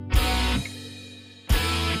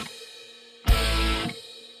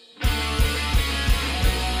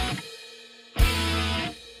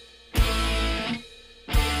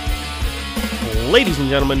Ladies and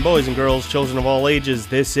gentlemen, boys and girls, children of all ages,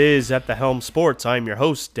 this is At the Helm Sports. I'm your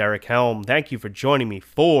host, Derek Helm. Thank you for joining me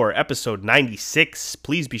for episode 96.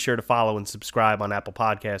 Please be sure to follow and subscribe on Apple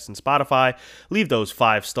Podcasts and Spotify. Leave those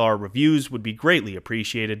 5-star reviews, would be greatly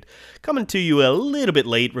appreciated. Coming to you a little bit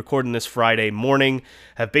late, recording this Friday morning.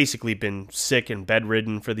 Have basically been sick and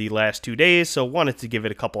bedridden for the last 2 days, so wanted to give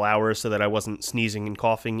it a couple hours so that I wasn't sneezing and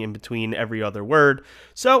coughing in between every other word.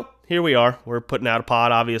 So here we are. We're putting out a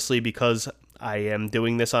pod, obviously, because I am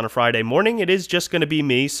doing this on a Friday morning. It is just going to be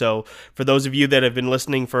me. So for those of you that have been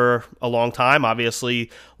listening for a long time,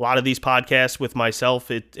 obviously a lot of these podcasts with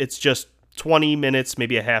myself, it's just 20 minutes,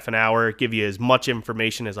 maybe a half an hour, give you as much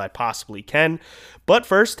information as I possibly can. But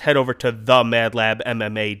first, head over to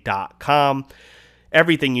themadlabmma.com.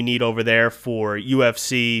 Everything you need over there for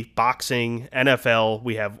UFC, boxing, NFL.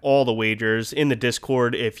 We have all the wagers in the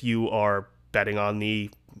Discord if you are betting on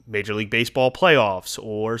the Major League Baseball playoffs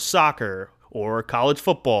or soccer or college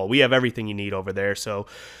football. We have everything you need over there. So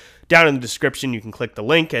down in the description, you can click the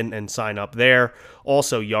link and sign up there.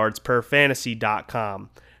 Also, yardsperfantasy.com.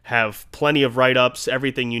 Have plenty of write-ups,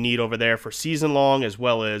 everything you need over there for season long, as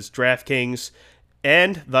well as Draftkings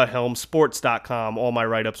and thehelmsports.com. All my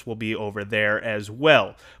write-ups will be over there as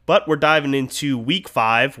well. But we're diving into week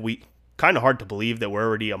 5. Kind of hard to believe that we're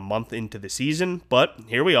already a month into the season, but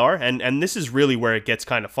here we are, and this is really where it gets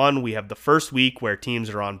kind of fun. We have the first week where teams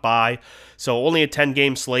are on bye, so only a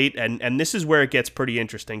 10-game slate, and this is where it gets pretty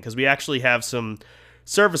interesting because we actually have some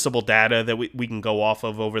serviceable data that we can go off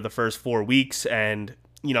of over the first 4 weeks, and,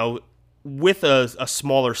 you know, with a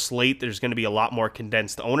smaller slate, there's going to be a lot more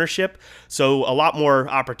condensed ownership, so a lot more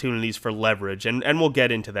opportunities for leverage, and we'll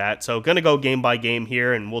get into that. So going to go game by game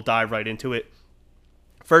here, and we'll dive right into it.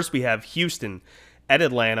 First, we have Houston at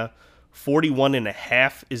Atlanta.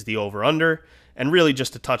 41.5 is the over-under. And really,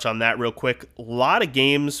 just to touch on that real quick, a lot of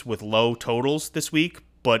games with low totals this week,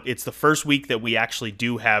 but it's the first week that we actually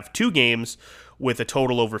do have 2 games with a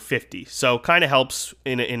total over 50. So kind of helps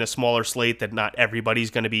in a smaller slate that not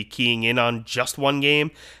everybody's going to be keying in on just one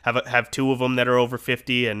game. Have 2 of them that are over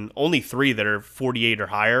 50 and only 3 that are 48 or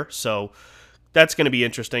higher. So that's going to be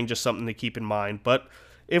interesting, just something to keep in mind. But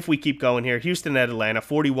if we keep going here, Houston at Atlanta,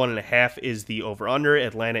 41.5 is the over-under.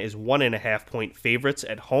 Atlanta is 1.5-point favorites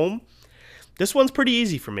at home. This one's pretty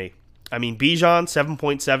easy for me. I mean, Bijan,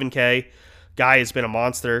 7.7K. Guy has been a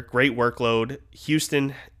monster. Great workload.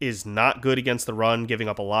 Houston is not good against the run, giving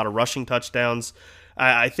up a lot of rushing touchdowns.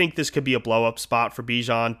 I think this could be a blow-up spot for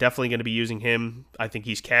Bijan. Definitely going to be using him. I think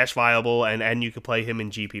he's cash viable, and you could play him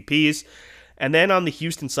in GPPs. And then on the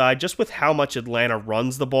Houston side, just with how much Atlanta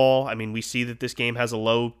runs the ball, I mean, we see that this game has a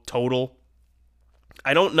low total.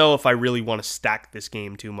 I don't know if I really want to stack this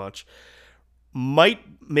game too much. Might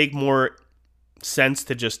make more sense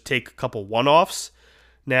to just take a couple one-offs.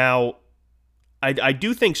 Now, I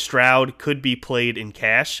do think Stroud could be played in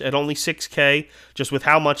cash at only 6K, just with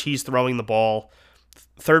how much he's throwing the ball.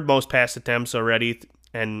 3rd most pass attempts already,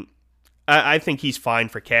 and I think he's fine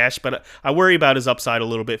for cash, but I worry about his upside a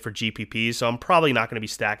little bit for GPPs, so I'm probably not going to be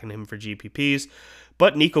stacking him for GPPs.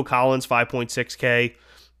 But Nico Collins, 5.6K,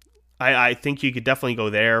 I think you could definitely go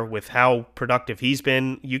there with how productive he's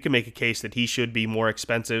been. You can make a case that he should be more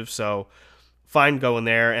expensive, so fine going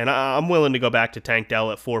there. And I'm willing to go back to Tank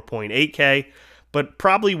Dell at 4.8K, but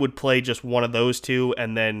probably would play just one of those 2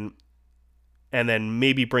 and then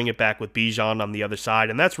maybe bring it back with Bijan on the other side.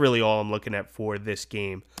 And that's really all I'm looking at for this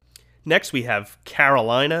game. Next, we have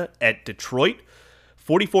Carolina at Detroit.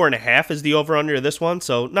 44.5 is the over-under of this one,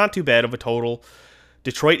 so not too bad of a total.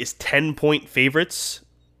 Detroit is 10-point favorites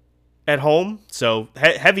at home, so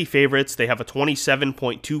heavy favorites. They have a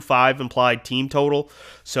 27.25 implied team total,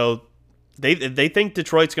 so they think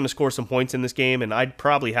Detroit's going to score some points in this game, and I'd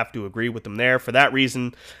probably have to agree with them there. For that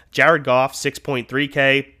reason, Jared Goff,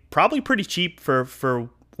 6.3K, probably pretty cheap for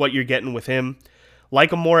what you're getting with him.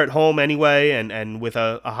 Like him more at home anyway, and with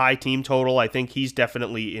a high team total, I think he's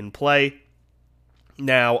definitely in play.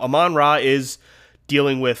 Now, Amon-Ra is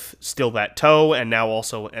dealing with still that toe and now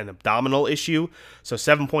also an abdominal issue. So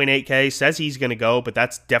 7.8K says he's going to go, but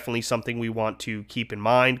that's definitely something we want to keep in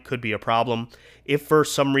mind. Could be a problem. If for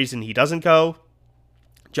some reason he doesn't go,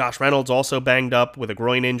 Josh Reynolds also banged up with a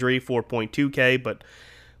groin injury, 4.2K, but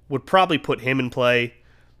would probably put him in play.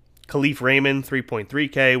 Khalif Raymond,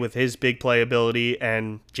 3.3K with his big playability,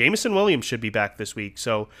 and Jameson Williams should be back this week.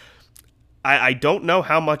 So I don't know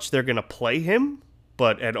how much they're going to play him,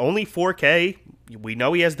 but at only 4K, we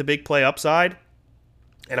know he has the big play upside.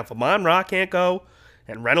 And if Amon-Ra can't go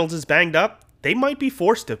and Reynolds is banged up, they might be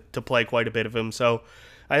forced to play quite a bit of him. So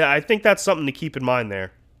I think that's something to keep in mind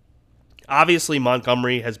there. Obviously,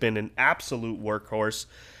 Montgomery has been an absolute workhorse.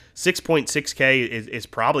 6.6K is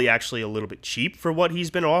probably actually a little bit cheap for what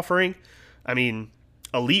he's been offering. I mean,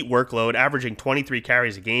 elite workload, averaging 23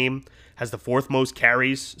 carries a game, has the fourth most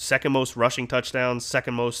carries, second most rushing touchdowns,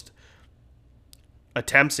 second most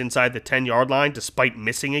attempts inside the 10-yard line despite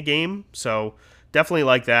missing a game. So definitely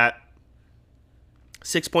like that.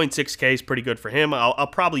 6.6K is pretty good for him. I'll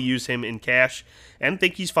probably use him in cash and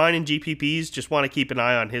think he's fine in GPPs. Just want to keep an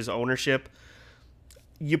eye on his ownership.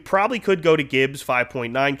 You probably could go to Gibbs,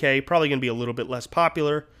 5.9K. Probably going to be a little bit less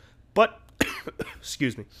popular, but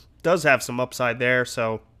excuse me, does have some upside there.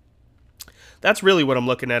 So that's really what I'm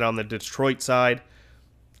looking at on the Detroit side.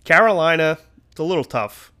 Carolina, it's a little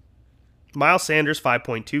tough. Miles Sanders,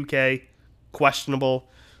 5.2K, questionable.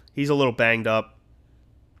 He's a little banged up.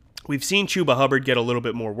 We've seen Chuba Hubbard get a little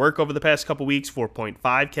bit more work over the past couple weeks,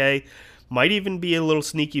 4.5K. Might even be a little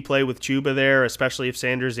sneaky play with Chuba there, especially if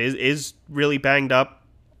Sanders is really banged up.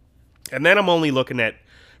 And then I'm only looking at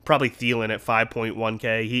probably Thielen at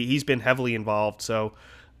 5.1K. He's been heavily involved, so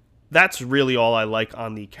that's really all I like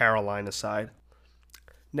on the Carolina side.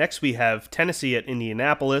 Next, we have Tennessee at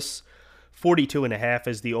Indianapolis. 42.5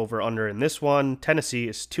 is the over-under in this one. Tennessee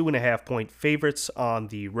is 2.5-point favorites on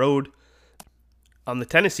the road. On the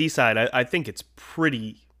Tennessee side, I think it's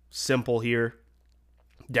pretty simple here.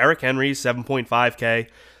 Derrick Henry, 7.5K.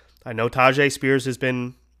 I know Tajay Spears has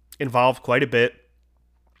been involved quite a bit,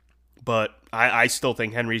 but I still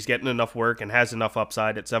think Henry's getting enough work and has enough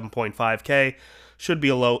upside at 7.5K. Should be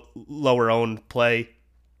a lower-owned play.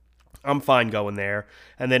 I'm fine going there.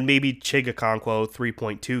 And then maybe Chigakonkwo,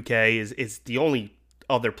 3.2K, is the only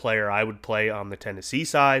other player I would play on the Tennessee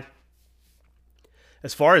side.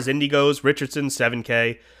 As far as Indy goes, Richardson,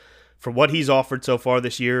 7K. For what he's offered so far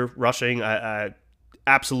this year, rushing, I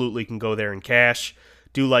absolutely can go there in cash.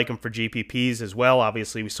 Do like him for GPPs as well.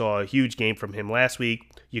 Obviously, we saw a huge game from him last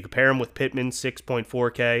week. You compare him with Pittman,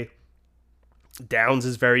 6.4K. Downs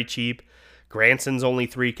is very cheap. Granson's only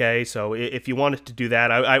 3K, so if you wanted to do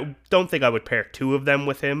that, I don't think I would pair two of them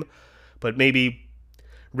with him, but maybe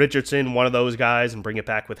Richardson, one of those guys, and bring it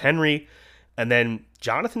back with Henry. And then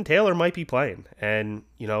Jonathan Taylor might be playing. And,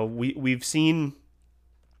 you know, we've seen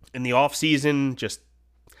in the offseason just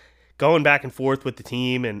going back and forth with the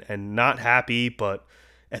team and not happy. But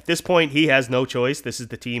at this point, he has no choice. This is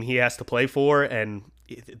the team he has to play for. And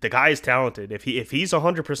the guy is talented. If he's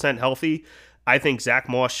 100% healthy, I think Zach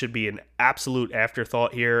Moss should be an absolute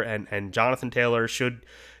afterthought here. And Jonathan Taylor should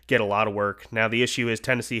get a lot of work. Now, the issue is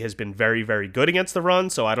Tennessee has been very, very good against the run,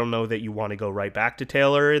 so I don't know that you want to go right back to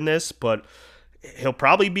Taylor in this, but he'll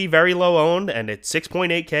probably be very low owned, and at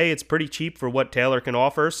 6.8K, it's pretty cheap for what Taylor can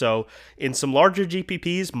offer, so in some larger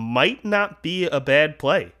GPPs, might not be a bad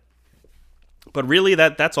play. But really,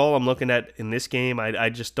 that's all I'm looking at in this game. I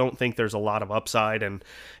just don't think there's a lot of upside, and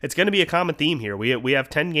it's going to be a common theme here. We have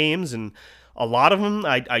 10 games, and a lot of them,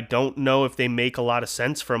 I don't know if they make a lot of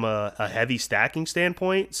sense from a heavy stacking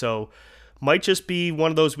standpoint. So might just be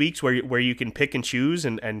one of those weeks where you can pick and choose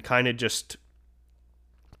and kind of just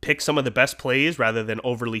pick some of the best plays rather than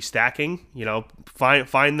overly stacking. You know,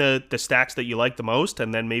 find the stacks that you like the most,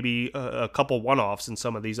 and then maybe a couple one-offs in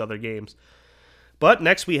some of these other games. But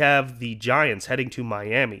next we have the Giants heading to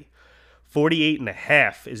Miami.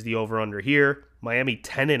 48.5 is the over-under here. Miami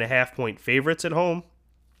 10.5-point favorites at home.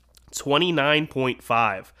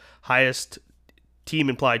 29.5, highest team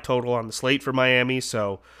implied total on the slate for Miami,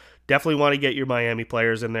 so definitely want to get your Miami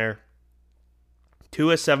players in there.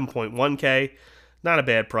 Tua 7.1K, not a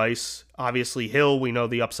bad price. Obviously Hill, we know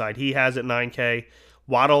the upside he has at 9K.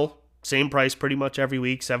 Waddle, same price pretty much every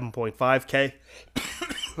week, 7.5K.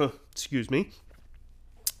 Excuse me.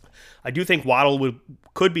 I do think Waddle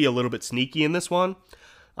could be a little bit sneaky in this one.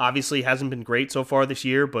 Obviously hasn't been great so far this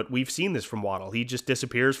year, but we've seen this from Waddle. He just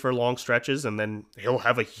disappears for long stretches, and then he'll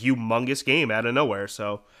have a humongous game out of nowhere.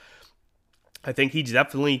 So I think he's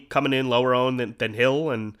definitely coming in lower owned than Hill,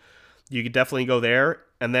 and you could definitely go there.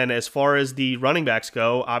 And then as far as the running backs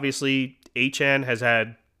go, obviously Achane has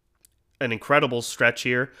had an incredible stretch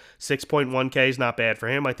here. 6.1K is not bad for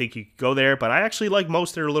him. I think you could go there, but I actually like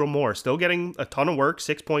Mostert a little more. Still getting a ton of work,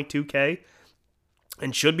 6.2K.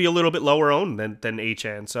 And should be a little bit lower owned than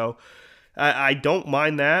Achane. So I don't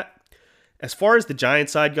mind that. As far as the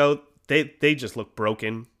Giants side go, they just look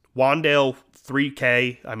broken. Wandale,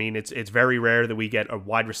 3K. I mean, it's very rare that we get a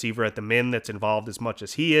wide receiver at the min that's involved as much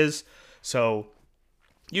as he is. So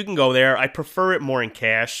you can go there. I prefer it more in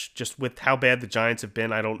cash. Just with how bad the Giants have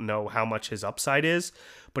been, I don't know how much his upside is.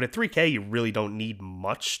 But at 3K, you really don't need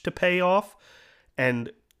much to pay off.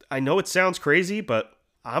 And I know it sounds crazy, but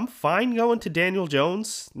I'm fine going to Daniel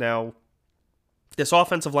Jones. Now, this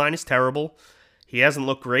offensive line is terrible. He hasn't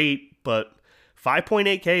looked great, but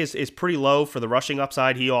 5.8K is pretty low for the rushing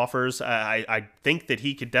upside he offers. I think that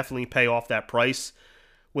he could definitely pay off that price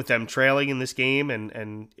with them trailing in this game,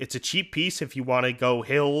 and it's a cheap piece if you want to go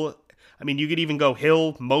Hill. I mean, you could even go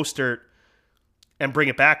Hill, Mostert, and bring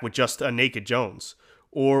it back with just a naked Jones,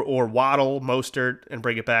 or Waddle, Mostert, and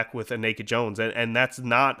bring it back with a naked Jones, and that's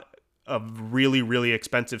not a really, really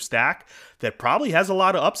expensive stack that probably has a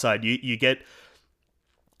lot of upside. You get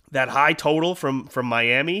that high total from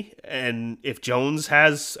Miami, and if Jones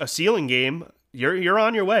has a ceiling game, you're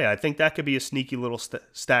on your way. I think that could be a sneaky little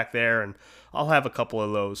stack there, and I'll have a couple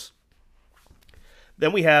of those.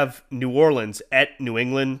 Then we have New Orleans at New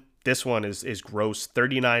England. This one is gross,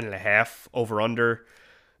 39.5 over under.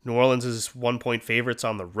 New Orleans is 1-point favorites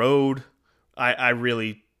on the road. I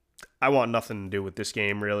want nothing to do with this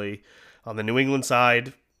game, really. On the New England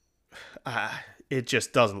side, it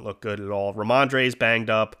just doesn't look good at all. Ramondre's banged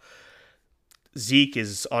up. Zeke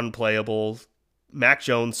is unplayable. Mac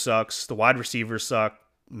Jones sucks. The wide receivers suck.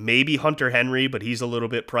 Maybe Hunter Henry, but he's a little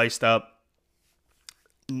bit priced up.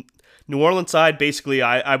 New Orleans side, basically,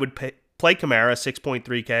 I would play Kamara,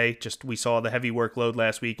 6.3K. Just we saw the heavy workload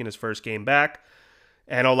last week in his first game back.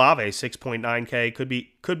 And Olave, 6.9K.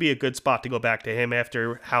 Could be a good spot to go back to him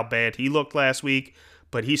after how bad he looked last week.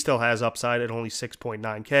 But he still has upside at only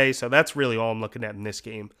 6.9K. So that's really all I'm looking at in this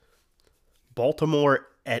game. Baltimore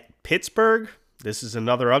at Pittsburgh. This is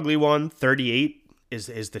another ugly one. 38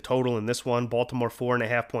 is the total in this one. Baltimore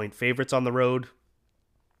 4.5-point favorites on the road.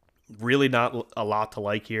 Really not a lot to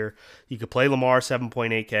like here. You could play Lamar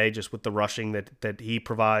 7.8K just with the rushing that he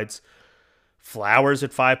provides. Flowers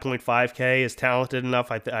at 5.5K is talented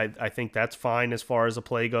enough. I think that's fine as far as the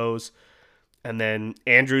play goes. And then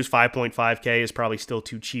Andrews 5.5K is probably still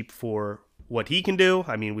too cheap for what he can do.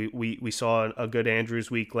 I mean, we saw a good Andrews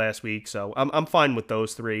week last week, so I'm fine with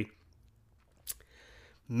those three.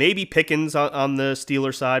 Maybe Pickens on the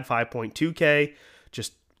Steelers side, 5.2K.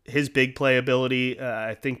 Just his big playability,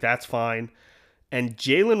 I think that's fine. And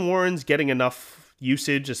Jaylen Warren's getting enough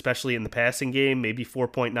usage, especially in the passing game. Maybe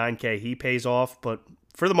 4.9K he pays off, but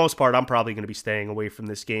for the most part, I'm probably going to be staying away from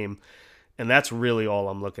this game. And that's really all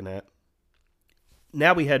I'm looking at.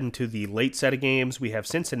 Now we head into the late set of games. We have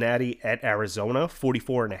Cincinnati at Arizona.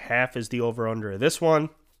 44.5 is the over-under of this one.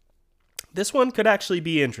 This one could actually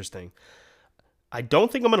be interesting. I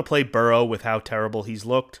don't think I'm going to play Burrow with how terrible he's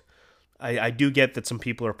looked. I do get that some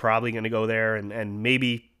people are probably going to go there, and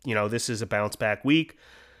maybe, this is a bounce-back week.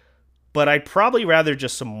 But I'd probably rather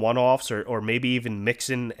just some one-offs or maybe even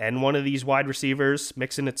Mixon and one of these wide receivers.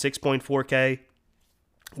 Mixon at 6.4K.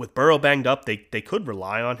 With Burrow banged up, they could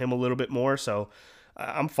rely on him a little bit more, so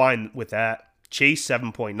I'm fine with that. Chase,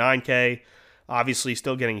 7.9K. Obviously,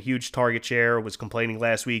 still getting a huge target share. Was complaining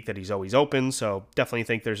last week that he's always open, so definitely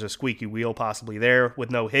think there's a squeaky wheel possibly there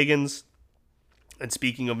with no Higgins. And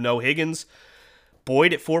speaking of no Higgins,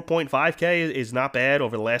 Boyd at 4.5K is not bad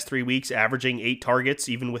over the last 3 weeks, averaging 8 targets,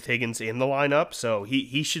 even with Higgins in the lineup. So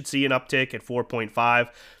he should see an uptick at 4.5.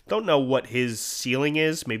 Don't know what his ceiling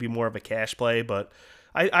is, maybe more of a cash play, but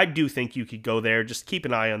I do think you could go there. Just keep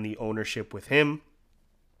an eye on the ownership with him.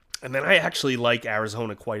 And then I actually like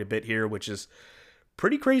Arizona quite a bit here, which is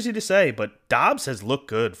pretty crazy to say, but Dobbs has looked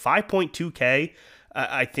good. 5.2K,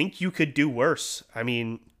 I think you could do worse. I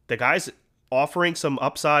mean, the guy's offering some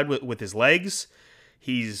upside with his legs.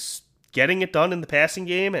 He's getting it done in the passing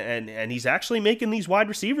game, and he's actually making these wide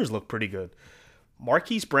receivers look pretty good.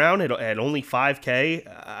 Marquise Brown at only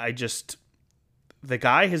 5K, the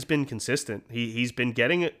guy has been consistent. He's been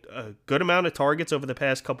getting a good amount of targets over the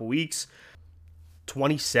past couple weeks.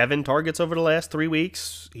 27 targets over the last 3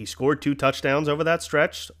 weeks. He scored 2 touchdowns over that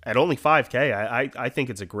stretch at only 5K. I think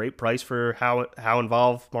it's a great price for how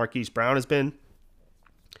involved Marquise Brown has been.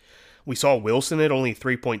 We saw Wilson at only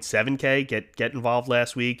 3.7K get involved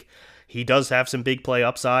last week. He does have some big play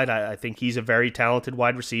upside. I think he's a very talented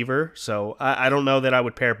wide receiver. So I don't know that I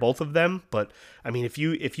would pair both of them. But, I mean, if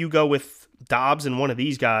you go with Dobbs and one of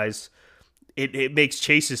these guys, it makes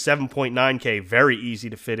Chase's 7.9K very easy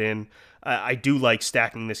to fit in. I do like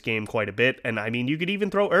stacking this game quite a bit. And, I mean, you could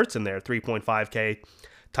even throw Ertz in there, 3.5K.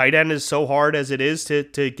 Tight end is so hard as it is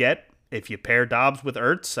to get. If you pair Dobbs with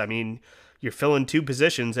Ertz, I mean, you're filling 2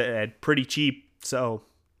 positions at pretty cheap. So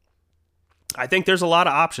I think there's a lot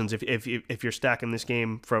of options if you're stacking this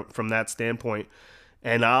game from that standpoint.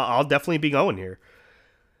 And I'll definitely be going here.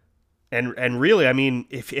 And really, I mean,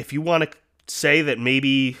 if you want to say that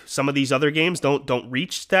maybe some of these other games don't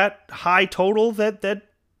reach that high total that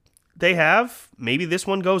they have, maybe this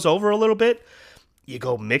one goes over a little bit. You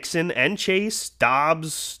go Mixon and Chase,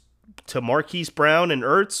 Dobbs to Marquise Brown and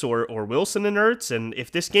Ertz, or Wilson and Ertz, and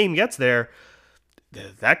if this game gets there,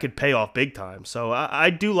 that could pay off big time. So I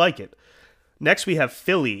do like it. Next, we have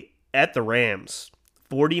Philly at the Rams.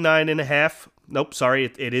 49.5. Nope, sorry,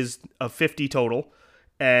 it is a 50 total.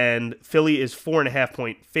 And Philly is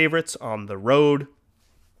 4.5-point favorites on the road.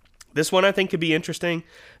 This one I think could be interesting.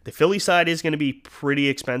 The Philly side is going to be pretty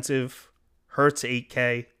expensive. Hurts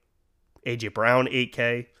 8K. A.J. Brown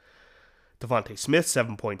 8K. Devontae Smith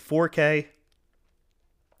 7.4K.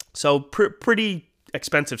 So pretty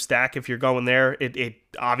expensive stack if you're going there. It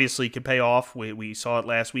obviously could pay off. We saw it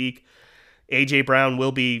last week. A.J. Brown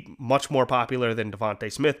will be much more popular than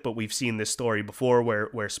Devontae Smith, but we've seen this story before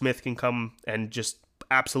where Smith can come and just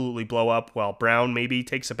absolutely blow up while Brown maybe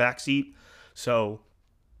takes a backseat. So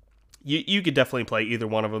you could definitely play either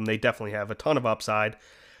one of them. They definitely have a ton of upside.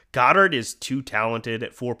 Goddard is too talented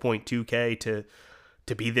at 4.2K to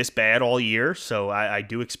be this bad all year, so I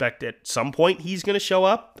do expect at some point he's going to show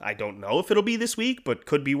up. I don't know if it'll be this week, but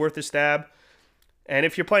could be worth a stab. And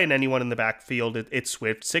if you're playing anyone in the backfield, it's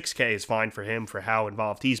Swift. 6K is fine for him for how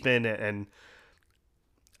involved he's been, and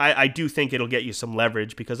I do think it'll get you some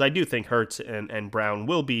leverage because I do think Hurts and Brown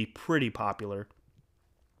will be pretty popular.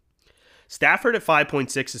 Stafford at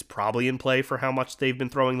 5.6 is probably in play for how much they've been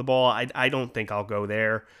throwing the ball. I don't think I'll go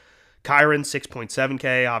there. Kyron,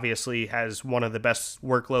 6.7K, obviously has one of the best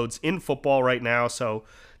workloads in football right now, so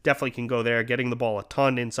definitely can go there, getting the ball a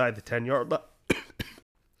ton inside the 10-yard line.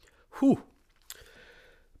 Whew.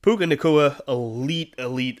 Puka Nacua, elite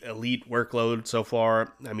workload so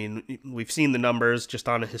far. I mean, we've seen the numbers just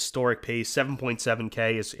on a historic pace.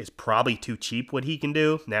 7.7K is probably too cheap what he can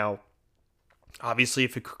do. Now, obviously,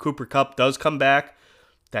 if Cooper Kupp does come back,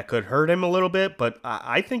 that could hurt him a little bit. But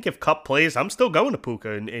I think if Kupp plays, I'm still going to Puka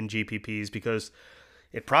in GPPs because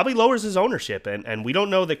it probably lowers his ownership. And we don't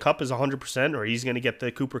know that Kupp is 100% or he's going to get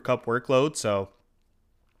the Cooper Kupp workload. So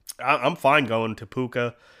I'm fine going to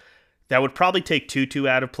Puka. That would probably take Tutu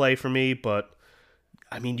out of play for me, but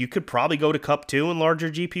I mean, you could probably go to Kupp too in larger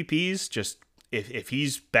GPPs. Just if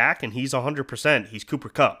he's back and he's 100%, he's Cooper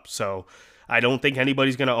Kupp. So I don't think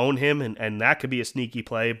anybody's going to own him, and that could be a sneaky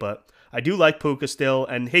play. But I do like Puka still,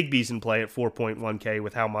 and Higbee's in play at 4.1K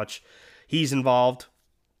with how much he's involved.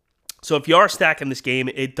 So if you are stacking this game,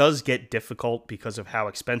 it does get difficult because of how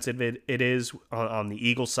expensive it is on the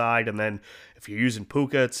Eagles side. And then if you're using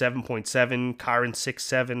Puka at 7.7, Kyron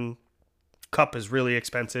 6.7, Kupp is really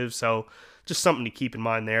expensive, so just something to keep in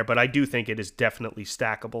mind there, but I do think it is definitely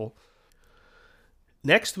stackable.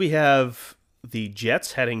 Next, we have the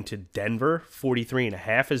Jets heading to Denver.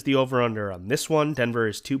 43.5 is the over-under on this one. Denver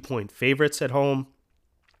is 2-point favorites at home.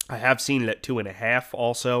 I have seen it at 2.5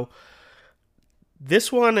 also.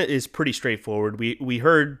 This one is pretty straightforward. We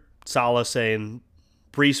heard Saleh saying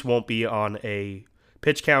Brees won't be on a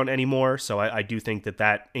pitch count anymore, so I do think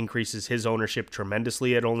that increases his ownership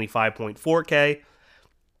tremendously at only 5.4K.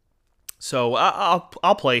 So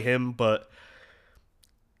I'll play him, but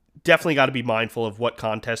definitely got to be mindful of what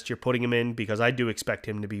contest you're putting him in because I do expect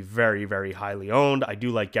him to be very, very highly owned. I do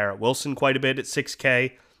like Garrett Wilson quite a bit at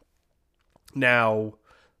 6K. Now,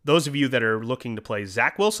 those of you that are looking to play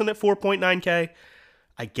Zach Wilson at 4.9K,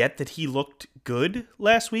 I get that he looked good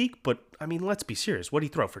last week, but I mean, let's be serious. What did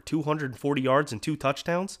he throw for 240 yards and 2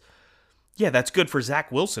 touchdowns? Yeah, that's good for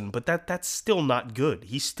Zach Wilson, but that's still not good.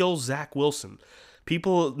 He's still Zach Wilson.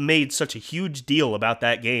 People made such a huge deal about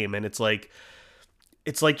that game, and it's like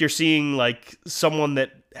you're seeing like someone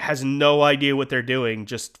that has no idea what they're doing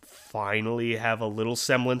just finally have a little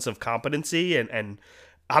semblance of competency, and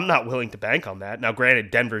I'm not willing to bank on that. Now,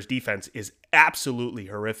 granted, Denver's defense is absolutely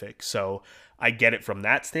horrific, so I get it from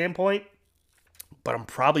that standpoint, but I'm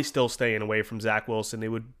probably still staying away from Zach Wilson. It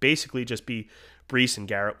would basically just be Brees and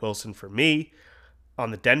Garrett Wilson for me.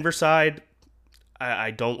 On the Denver side,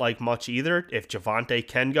 I don't like much either. If Javonte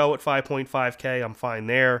can go at 5.5K, I'm fine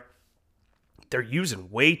there. They're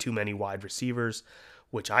using way too many wide receivers,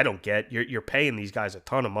 which I don't get. You're paying these guys a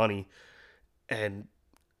ton of money, and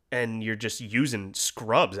you're just using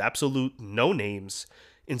scrubs, absolute no-names,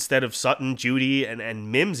 instead of Sutton, Judy,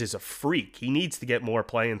 and Mims is a freak. He needs to get more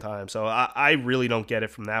playing time. So I really don't get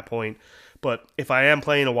it from that point. But if I am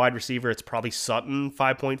playing a wide receiver, it's probably Sutton,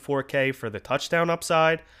 5.4K for the touchdown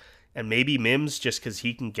upside, and maybe Mims just because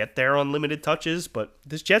he can get there on limited touches. But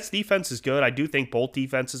this Jets defense is good. I do think both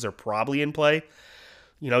defenses are probably in play.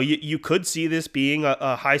 You know, you could see this being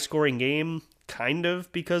a high-scoring game, kind of,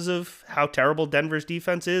 because of how terrible Denver's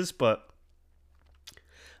defense is, but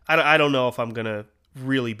I don't know if I'm going to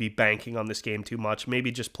really be banking on this game too much.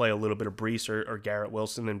 Maybe just play a little bit of Brees or Garrett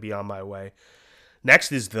Wilson and be on my way.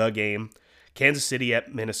 Next is the game. Kansas City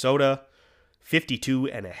at Minnesota.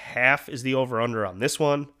 52.5 is the over-under on this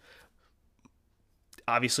one.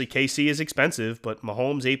 Obviously, KC is expensive, but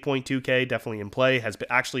Mahomes 8.2K definitely in play, has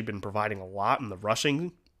actually been providing a lot in the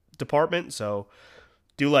rushing department. So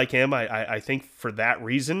do like him. I think for that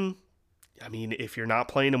reason, I mean, if you're not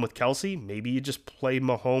playing him with Kelsey, maybe you just play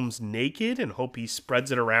Mahomes naked and hope he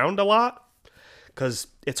spreads it around a lot, because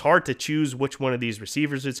it's hard to choose which one of these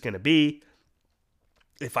receivers it's going to be.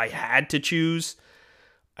 If I had to choose,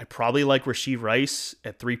 I probably like Rashee Rice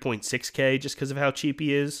at 3.6K just because of how cheap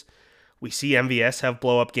he is. We see MVS have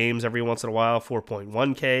blow-up games every once in a while,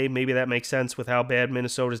 4.1K. Maybe that makes sense with how bad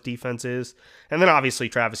Minnesota's defense is. And then obviously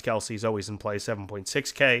Travis Kelce is always in play,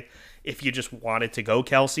 7.6K. If you just wanted to go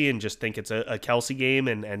Kelce and just think it's a Kelce game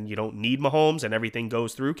and you don't need Mahomes and everything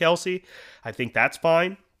goes through Kelce, I think that's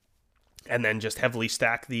fine. And then just heavily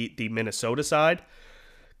stack the Minnesota side.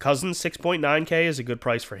 Cousins, 6.9K is a good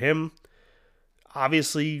price for him.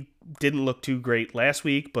 Obviously, didn't look too great last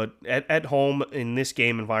week, but at home in this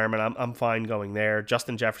game environment, I'm fine going there.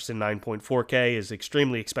 Justin Jefferson, 9.4K is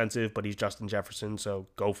extremely expensive, but he's Justin Jefferson, so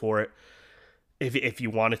go for it. If you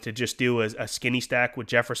wanted to just do a skinny stack with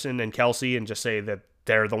Jefferson and Kelce and just say that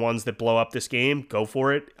they're the ones that blow up this game, go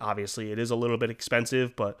for it. Obviously, it is a little bit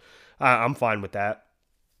expensive, but I'm fine with that.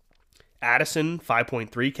 Addison,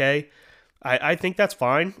 5.3K. I think that's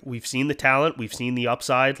fine. We've seen the talent. We've seen the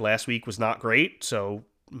upside. Last week was not great, so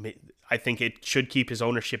I think it should keep his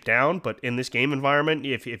ownership down. But in this game environment,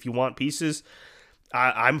 if you want pieces,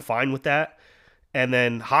 I'm fine with that. And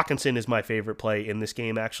then Hawkinson is my favorite play in this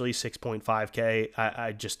game, actually,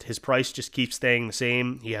 6.5K. His price just keeps staying the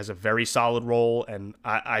same. He has a very solid role, and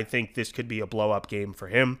I think this could be a blow-up game for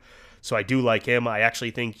him. So I do like him. I actually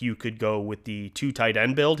think you could go with the 2 tight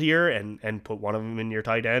end build here and put one of them in your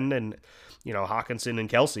tight end, and Hawkinson and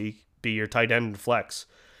Kelce be your tight end and flex.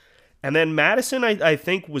 And then Madison, I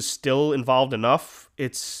think, was still involved enough.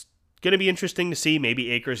 It's going to be interesting to see. Maybe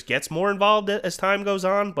Akers gets more involved as time goes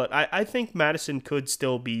on, but I think Madison could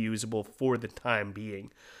still be usable for the time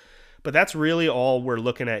being. But that's really all we're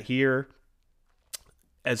looking at here.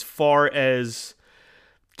 As far as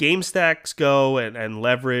game stacks go and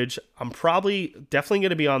leverage, I'm definitely going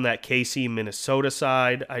to be on that KC Minnesota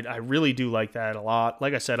side. I really do like that a lot.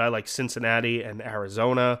 Like I said, I like Cincinnati and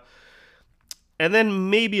Arizona. And then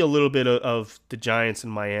maybe a little bit of the Giants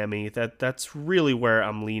and Miami. That's really where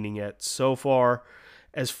I'm leaning at so far.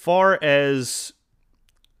 As far as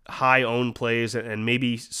high owned plays and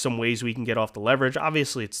maybe some ways we can get off the leverage,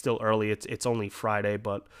 obviously it's still early. It's only Friday,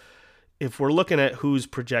 but if we're looking at who's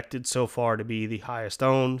projected so far to be the highest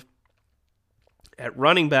owned, at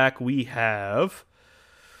running back we have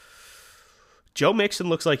Joe Mixon.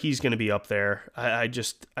 Looks like he's going to be up there. I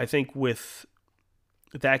think with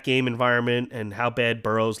that game environment and how bad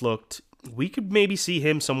Burrows looked, we could maybe see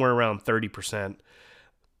him somewhere around 30%.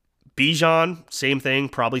 Bijan, same thing,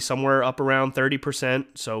 probably somewhere up around 30%.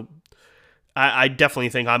 So I definitely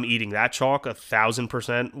think I'm eating that chalk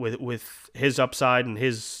 1,000% with his upside and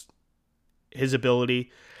his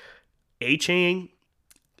ability. A-Chain,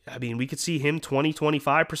 I mean, we could see him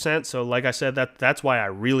 20-25%. So like I said, that's why I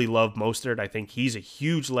really love Mostert. I think he's a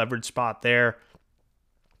huge leverage spot there.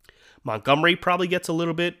 Montgomery probably gets a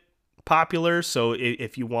little bit popular, so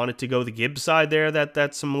if you wanted to go the Gibbs side there,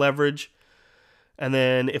 that's some leverage. And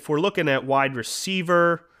then if we're looking at wide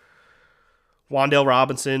receiver, Wan'Dale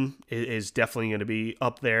Robinson is definitely going to be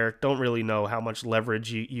up there. Don't really know how much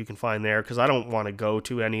leverage you can find there because I don't want to go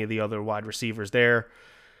to any of the other wide receivers there.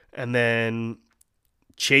 And then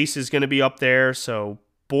Chase is going to be up there, so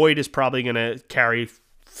Boyd is probably going to carry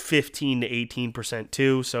 15 to 18%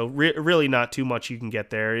 too, so really not too much you can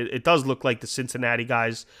get there. It does look like the Cincinnati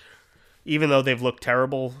guys, even though they've looked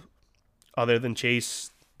terrible other than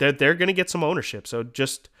Chase, they're going to get some ownership, so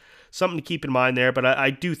just something to keep in mind there. But I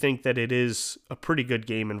do think that it is a pretty good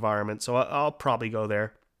game environment, so I'll probably go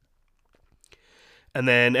there. And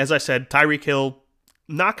then, as I said, Tyreek Hill,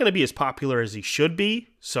 not going to be as popular as he should be,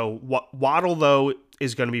 so Waddle, though,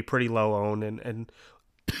 is going to be pretty low owned, and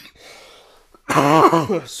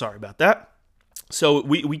sorry about that. So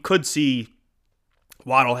we could see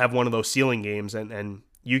Waddle have one of those ceiling games, and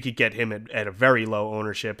you could get him at a very low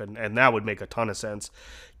ownership, and that would make a ton of sense.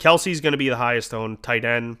 Kelsey's going to be the highest owned tight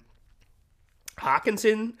end.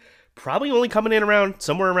 Hawkinson probably only coming in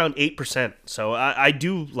somewhere around 8%. So I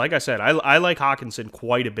do, like I said, I like Hawkinson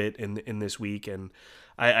quite a bit in this week, and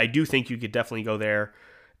I do think you could definitely go there.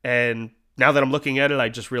 And now that I'm looking at it, I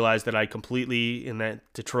just realized that I completely, in that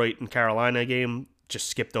Detroit and Carolina game, just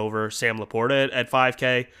skipped over Sam Laporta at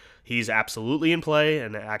 5K. He's absolutely in play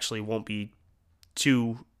and actually won't be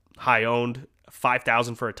too high owned.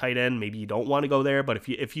 5,000 for a tight end, maybe you don't want to go there, but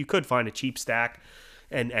if you could find a cheap stack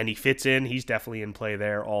and he fits in. He's definitely in play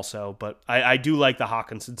there also. But I do like the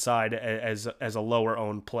Hawkinson side as a lower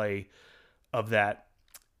owned play of that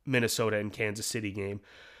Minnesota and Kansas City game.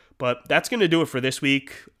 But that's going to do it for this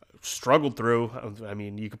week. Struggled through. I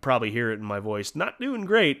mean, you could probably hear it in my voice. Not doing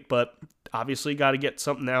great, but obviously got to get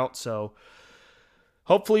something out. So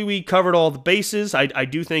hopefully we covered all the bases. I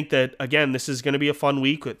do think that, again, this is going to be a fun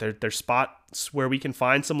week. There's spots where we can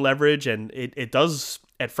find some leverage, and it does,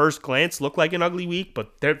 at first glance, look like an ugly week,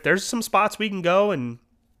 but there's some spots we can go, and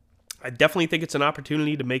I definitely think it's an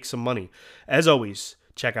opportunity to make some money. As always,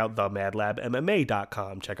 check out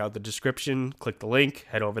themadlabmma.com. Check out the description, click the link,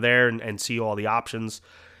 head over there and see all the options.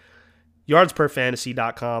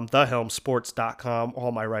 Yardsperfantasy.com, thehelmsports.com.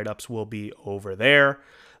 All my write-ups will be over there.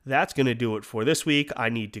 That's going to do it for this week. I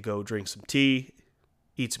need to go drink some tea,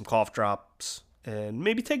 eat some cough drops, and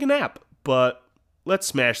maybe take a nap. But let's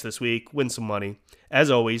smash this week, win some money. As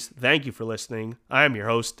always, thank you for listening. I am your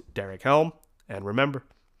host, Derek Helm, and remember,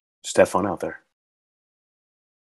 just have fun out there.